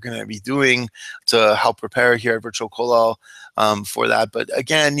what we're going to be doing to help prepare here at Virtual Kollel for that. But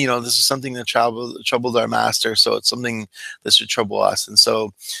again, this is something that troubled our master, so it's something that should trouble us. And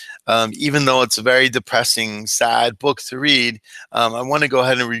so even though it's a very depressing, sad book to read, I want to go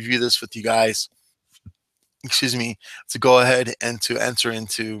ahead and review this with you guys, to go ahead and to enter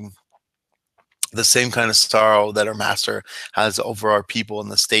into the same kind of sorrow that our master has over our people and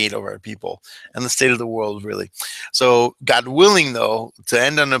the state of our people and the state of the world, really. So God willing, though, to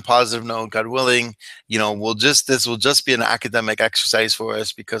end on a positive note, God willing, this will just be an academic exercise for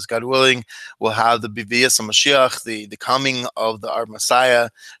us, because God willing, we'll have the Bivias HaMashiach, the coming of our Messiah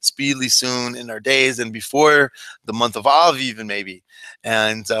speedily soon in our days, and before the month of Av even, maybe.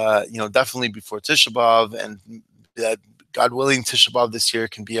 And, definitely before Tisha B'Av, and that God willing, Tisha B'Av this year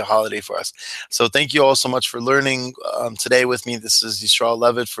can be a holiday for us. So thank you all so much for learning today with me. This is Yisrael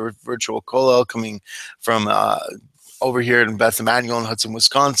Levitt for Virtual Kollel, coming from over here in Beth Emanuel in Hudson,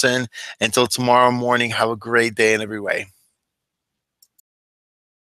 Wisconsin. Until tomorrow morning, have a great day in every way.